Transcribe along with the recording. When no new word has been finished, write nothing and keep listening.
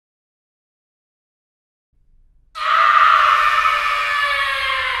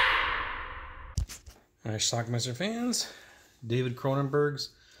All right, Schlockmeister fans, David Cronenberg's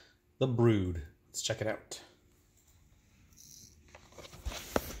The Brood. Let's check it out.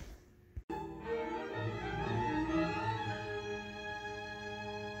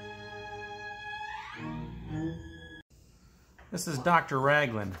 This is Dr.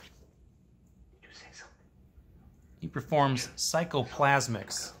 Raglan. He performs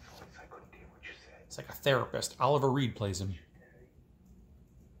psychoplasmics. It's like a therapist. Oliver Reed plays him.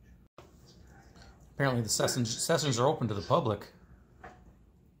 Apparently the sessions are open to the public.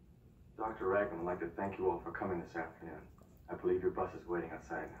 Dr. Raglan, I'd like to thank you all for coming this afternoon. I believe your bus is waiting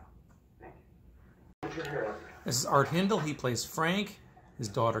outside now. Thank you. This is Art Hindle. He plays Frank. His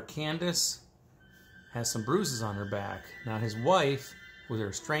daughter Candace has some bruises on her back. Now his wife, who they're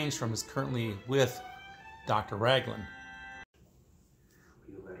estranged from, is currently with Dr. Raglan.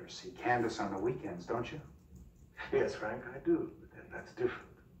 You let her see Candace on the weekends, don't you? Yes, Frank, I do, but then that's different.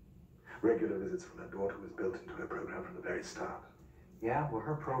 Regular visits from her daughter was built into her program from the very start. Yeah, well,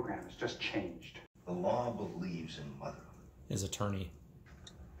 her program has just changed. The law believes in motherhood. His attorney.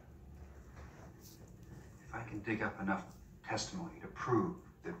 If I can dig up enough testimony to prove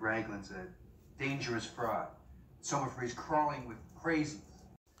that Raglan's a dangerous fraud, some of her is crawling with crazies.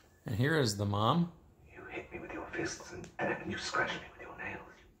 And here is the mom. You hit me with your fists and you scratched me with your nails.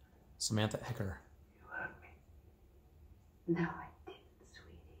 Samantha Egger. You hurt me. No, I didn't,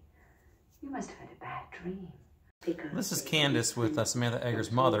 sweetie. You must have had a bad dream. This is Candace with Samantha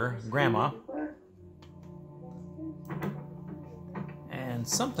Egger's mother, Grandma. And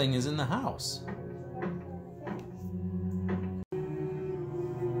something is in the house.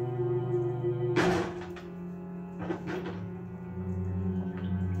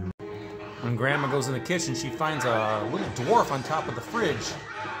 When Grandma goes in the kitchen, she finds a little dwarf on top of the fridge.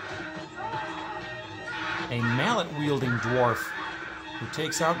 A mallet-wielding dwarf who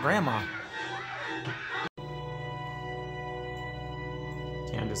takes out Grandma.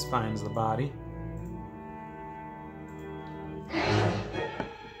 Candace finds the body.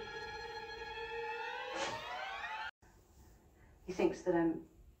 He thinks that I'm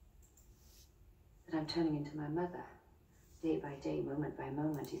turning into my mother. Day by day, moment by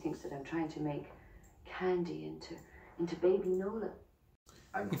moment. He thinks that I'm trying to make Candy into baby Nola.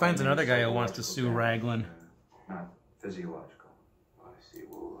 He finds another guy who wants to sue Raglan. Not physiological. I see.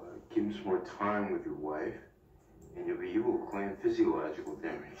 Well, give him some more time with your wife, and you will claim physiological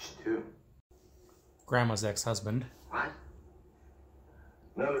damage, too. Grandma's ex-husband. What?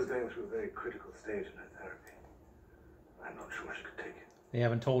 Nola's going through a very critical stage in her therapy. I'm not sure she could take it. They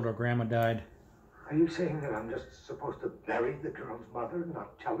haven't told her Grandma died. Are you saying that I'm just supposed to bury the girl's mother and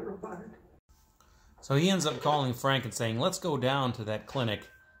not tell her about it? So he ends up calling Frank and saying, let's go down to that clinic,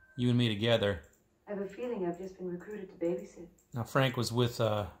 you and me together. I have a feeling I've just been recruited to babysit. Now Frank was with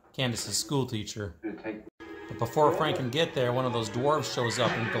Candace's school teacher. But before Frank can get there, one of those dwarves shows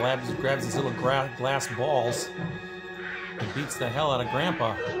up and grabs his little glass balls and beats the hell out of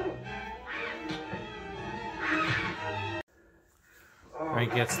Grandpa.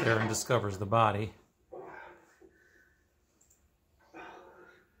 Frank gets there and discovers the body.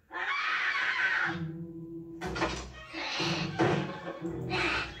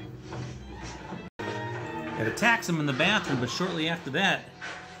 It attacks him in the bathroom, but shortly after that,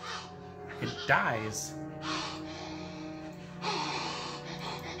 it dies.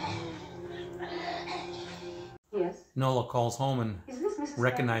 Yes? Nola calls home and Is this Mrs.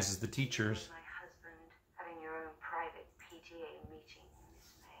 recognizes the teachers. My husband having your own private PTA meeting,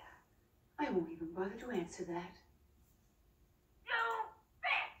 Miss Mayor. I won't even bother to answer that. You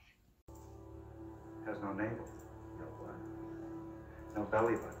bitch! Has no navel, no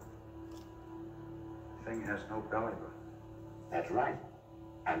belly button. The thing has no belly button. That's right.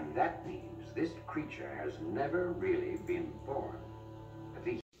 And that means this creature has never really been born. At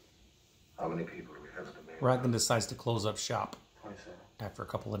least. How many people do we have at the main? Raglan decides to close up shop 27. after a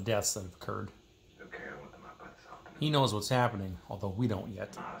couple of deaths that have occurred. Okay, I want them out by this afternoon. He knows what's happening, although we don't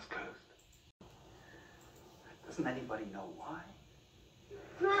yet. Ah, it's closed. Doesn't anybody know why?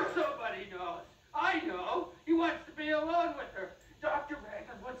 Sure somebody knows. I know. He wants to be alone with her. Dr.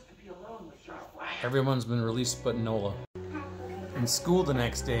 Raglan wants to be alone with your wife. Everyone's been released but Nola. In school the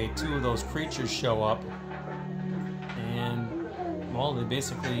next day, two of those creatures show up and, well, they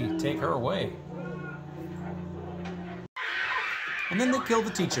basically take her away. And then they kill the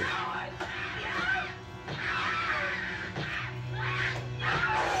teacher.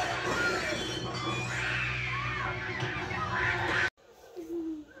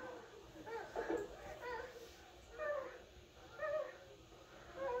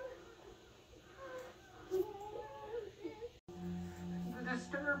 The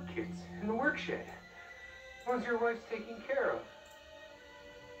disturbed kids in the work shed. Suppose your wife's taking care of.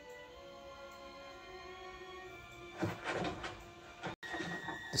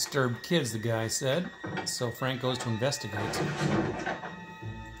 Disturbed kids, the guy said. So Frank goes to investigate. What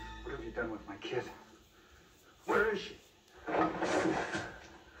have you done with my kid? Where is she? They'll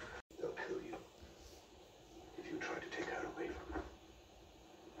kill you if you try to take her away from them.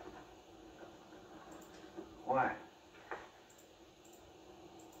 Why?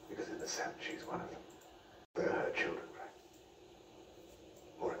 Because in a sense, she's one of them. They're her children, right?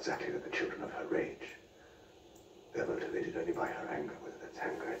 More exactly, they're the children of her rage. They're motivated only by her anger, whether that's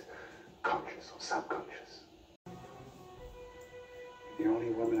anger is conscious or subconscious. You're the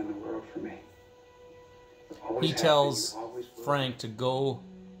only woman in the world for me. Always He have tells been, always will. Frank to go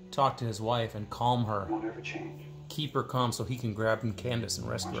talk to his wife and calm her. Won't ever change. Keep her calm so he can grab Candace and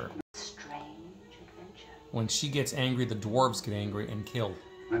rescue her. Strange adventure. When she gets angry, the dwarves get angry and kill.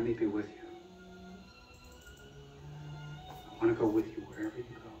 Let me be with you. I want to go with you wherever you go.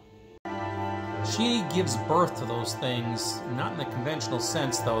 She gives birth to those things, not in the conventional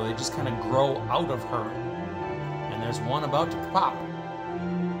sense though, they just kind of grow out of her. And there's one about to pop.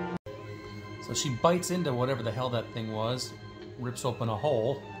 So she bites into whatever the hell that thing was, rips open a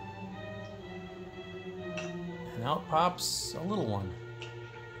hole, and out pops a little one.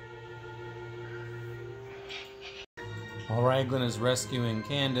 While Raglan is rescuing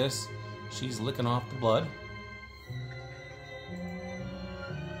Candace, she's licking off the blood.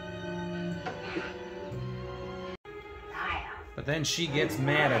 But then she gets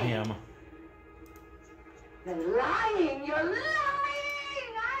mad at him. You're lying! You're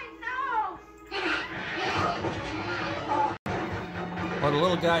lying! I know! While the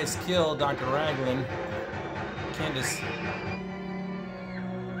little guys kill Dr. Raglan, Candace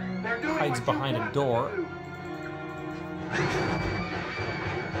hides behind a door.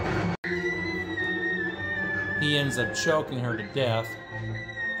 He ends up choking her to death.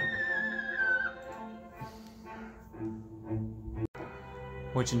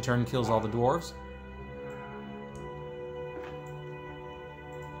 Which in turn kills all the dwarves.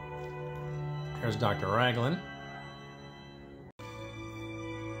 There's Dr. Raglan.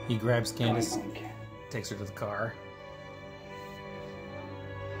 He grabs Candace, takes her to the car.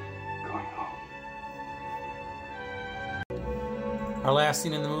 Going home. Our last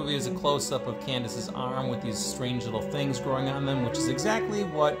scene in the movie is a close-up of Candace's arm with these strange little things growing on them, which is exactly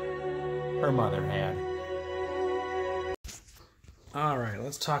what her mother had. Alright,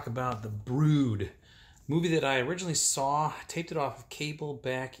 let's talk about The Brood. Movie that I originally saw, taped it off of cable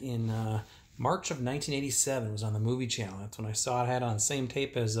back in March of 1987. It was on the Movie Channel. That's when I saw it. I had it on the same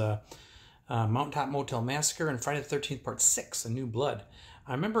tape as Mountaintop Motel Massacre and Friday the 13th Part 6, A New Blood.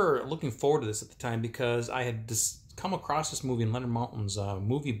 I remember looking forward to this at the time because I had come across this movie in Leonard Maltin's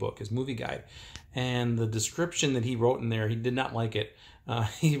movie book, his movie guide. And the description that he wrote in there, he did not like it.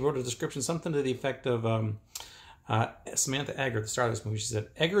 He wrote a description, something to the effect of... Samantha Eggar at the start of this movie, she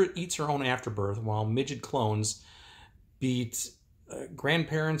said, Eggar eats her own afterbirth while midget clones beat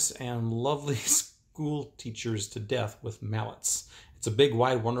grandparents and lovely school teachers to death with mallets. It's a big,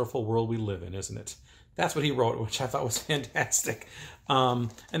 wide, wonderful world we live in, isn't it? That's what he wrote, which I thought was fantastic. And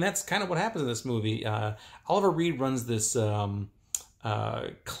that's kind of what happens in this movie. Oliver Reed runs this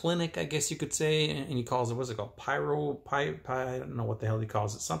clinic, I guess you could say, and he calls it, what's it called? I don't know what the hell he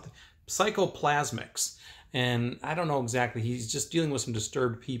calls it. Something. Psychoplasmics. And I don't know exactly. He's just dealing with some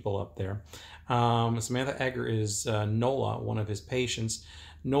disturbed people up there. Samantha Eggar is Nola, one of his patients.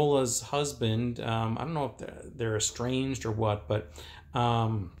 Nola's husband, I don't know if they're estranged or what, but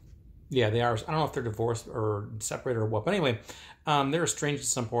yeah, they are. I don't know if they're divorced or separated or what. But anyway, they're estranged at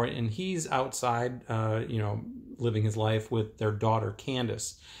some point, and he's outside, living his life with their daughter,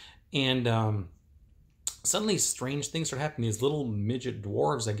 Candace. And suddenly strange things start happening. These little midget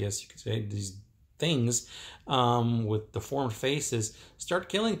dwarves, I guess you could say, these things with deformed faces start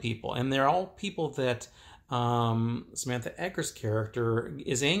killing people, and they're all people that Samantha Eggar's character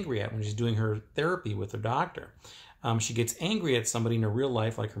is angry at when she's doing her therapy with her doctor. She gets angry at somebody in her real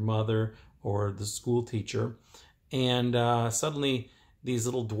life, like her mother or the school teacher, and suddenly these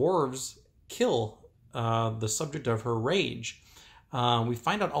little dwarves kill the subject of her rage. We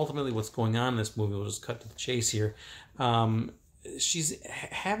find out ultimately what's going on in this movie. We'll just cut to the chase here. She's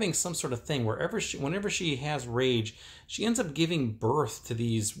having some sort of thing whenever she has rage, she ends up giving birth to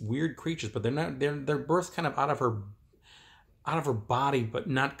these weird creatures, but they're birthed kind of out of her body, but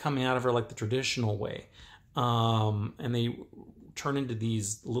not coming out of her like the traditional way. And they turn into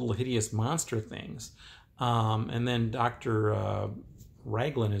these little hideous monster things. And then Dr.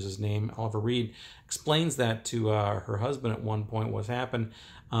 Raglan is his name, Oliver Reed, explains that to her husband at one point, what's happened,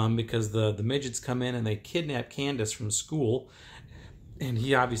 because the midgets come in and they kidnap Candace from school, and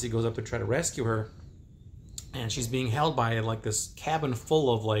he obviously goes up to try to rescue her, and she's being held by like this cabin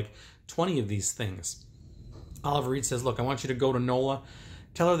full of like 20 of these things. Oliver Reed says, look, I want you to go to Nola,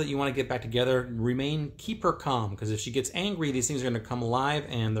 tell her that you want to get back together, keep her calm, because if she gets angry, these things are going to come alive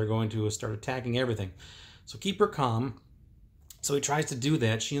and they're going to start attacking everything. So keep her calm. So he tries to do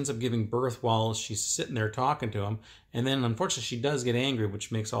that. She ends up giving birth while she's sitting there talking to him. And then, unfortunately, she does get angry,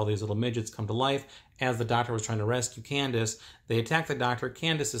 which makes all these little midgets come to life. As the doctor was trying to rescue Candace, they attack the doctor.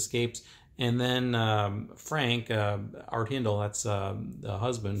 Candace escapes. And then Frank, Art Hindle, that's the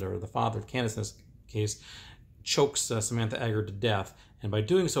husband or the father of Candace in this case, chokes Samantha Egger to death. And by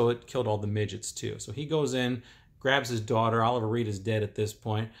doing so, it killed all the midgets too. So he goes in, grabs his daughter. Oliver Reed is dead at this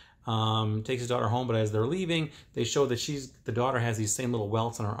point. Takes his daughter home, but as they're leaving, they show that the daughter has these same little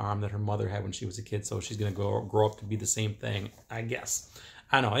welts on her arm that her mother had when she was a kid, so she's going to grow up to be the same thing, I guess.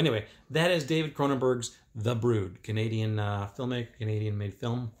 I don't know. Anyway, that is David Cronenberg's The Brood, Canadian filmmaker, Canadian-made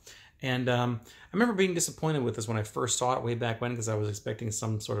film. And I remember being disappointed with this when I first saw it way back when, because I was expecting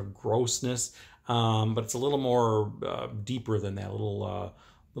some sort of grossness, but it's a little more deeper than that, a little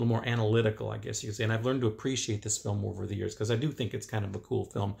more analytical, I guess you could say. And I've learned to appreciate this film over the years because I do think it's kind of a cool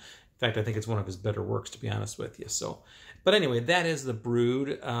film. In fact, I think it's one of his better works, to be honest with you. So, but anyway, that is The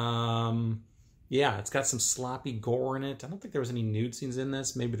Brood. Yeah, it's got some sloppy gore in it. I don't think there was any nude scenes in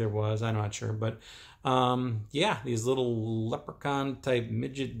this. Maybe there was. I'm not sure. But yeah, these little leprechaun-type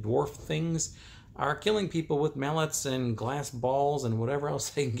midget dwarf things are killing people with mallets and glass balls and whatever else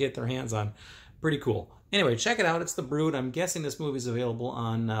they can get their hands on. Pretty cool. Anyway, check it out. It's The Brood. I'm guessing this movie is available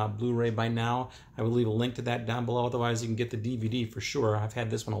on Blu-ray by now. I will leave a link to that down below. Otherwise, you can get the DVD for sure. I've had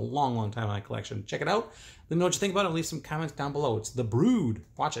this one a long, long time in my collection. Check it out. Let me know what you think about it. Leave some comments down below. It's The Brood.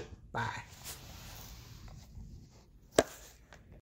 Watch it. Bye.